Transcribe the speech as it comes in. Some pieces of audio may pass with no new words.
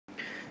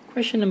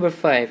Question number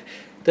 5.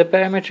 The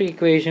parametric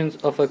equations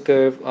of a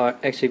curve are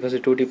x equals to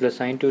 2t plus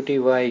sine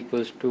 2t, y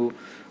equals to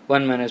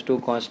 1 minus 2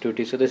 cos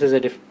 2t. So this is a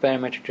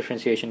parametric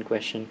differentiation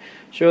question.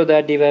 Show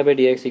that dy by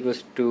dx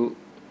equals to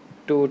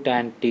 2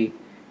 tan t.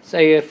 So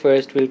here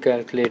first we'll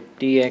calculate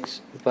dx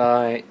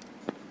by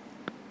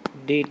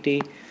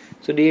dt.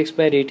 So dx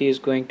by dt is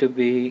going to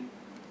be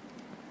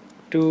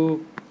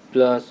 2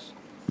 plus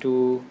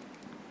 2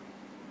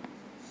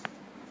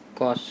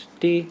 cos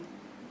t.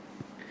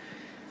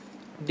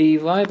 Dy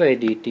by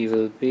dt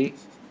will be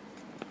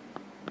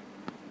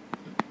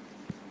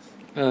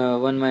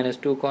 1 minus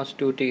 2 cos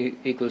 2t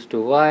equals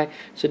to y.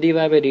 So dy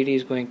by dt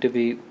is going to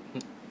be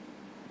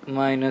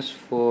minus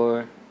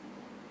 4,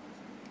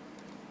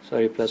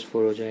 sorry plus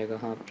 4 हो जाएगा,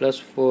 हाँ plus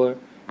 4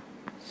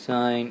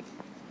 sin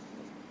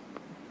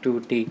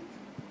 2t.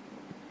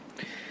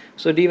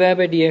 So dy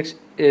by dx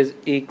is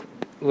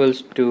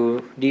equals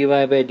to dy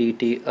by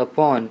dt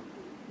upon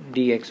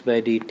dx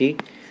by dt.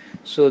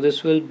 So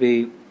this will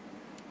be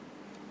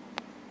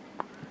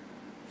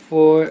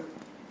 4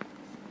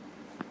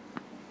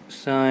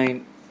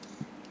 sin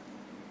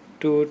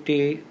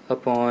 2t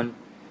upon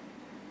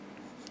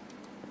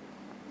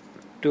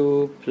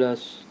 2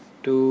 plus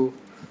 2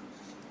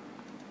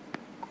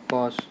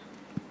 cos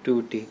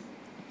 2t.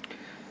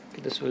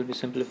 Okay, this will be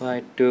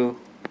simplified to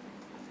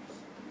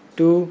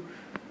 2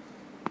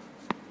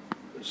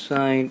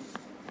 sin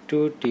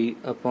 2t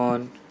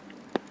upon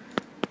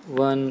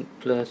 1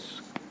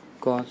 plus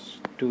cos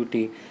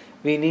 2t.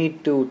 We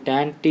need 2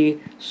 tan t,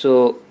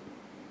 so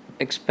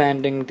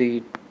expanding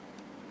the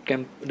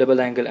double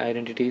angle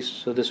identities,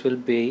 so this will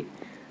be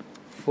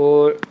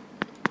 4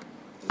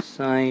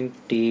 sin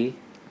t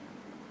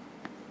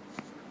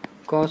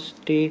cos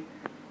t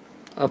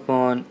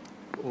upon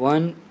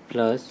 1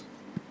 plus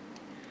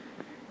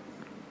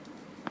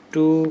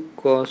 2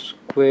 cos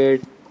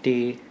squared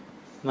t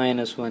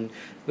minus 1.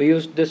 We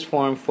used this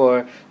form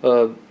for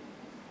the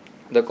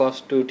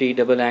cos 2t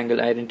double angle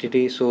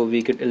identity, so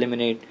we could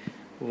eliminate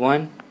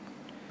 1.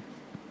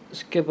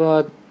 इसके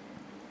बाद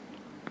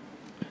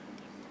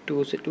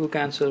 2 से 2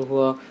 cancel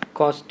हुआ,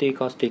 cos t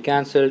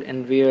cancelled,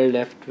 and we are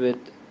left with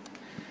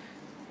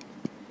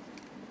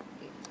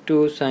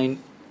 2 sin,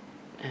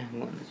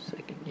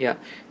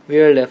 we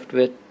are left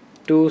with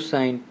 2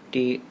 sin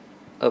t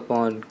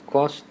upon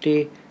cos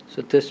t,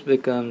 so this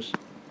becomes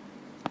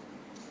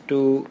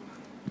 2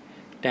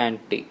 tan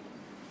t.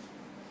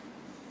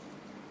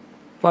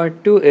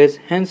 Part 2 is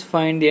hence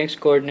find the x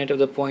coordinate of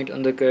the point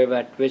on the curve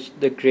at which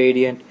the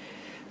gradient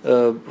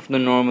of the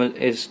normal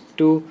is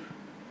 2.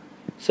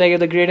 So if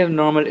the gradient of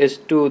normal is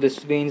 2,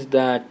 this means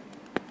that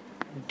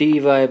dy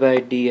by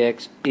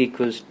dx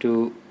equals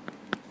to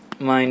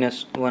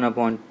minus 1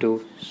 upon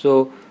 2.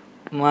 So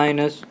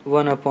minus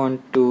 1 upon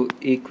 2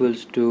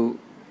 equals to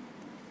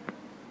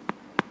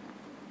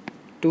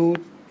 2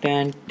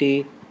 tan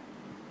t.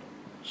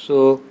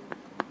 So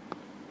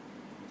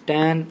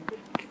tan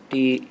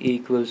t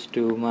equals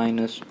to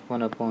minus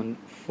 1 upon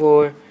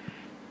 4.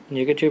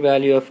 You get your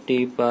value of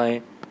t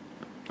by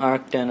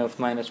arctan of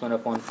minus 1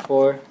 upon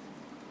 4.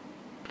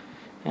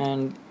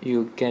 And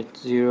you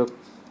get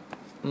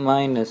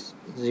minus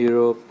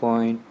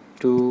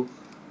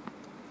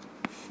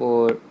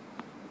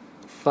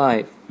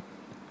 0.245.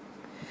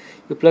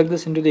 You plug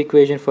this into the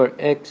equation for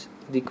x.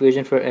 The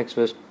equation for x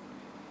was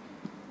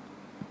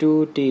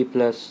 2t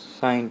plus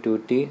sine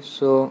 2t.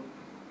 So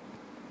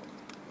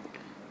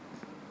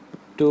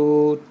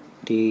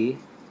 2t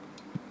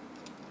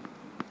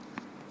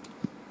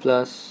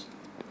plus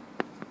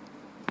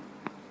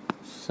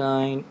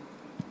sine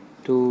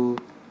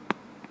 2t,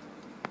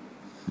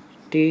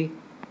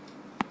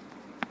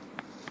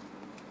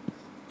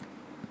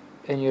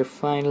 and your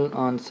final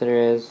answer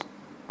is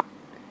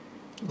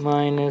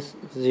minus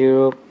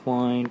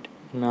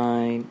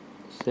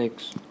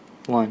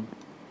 0.961.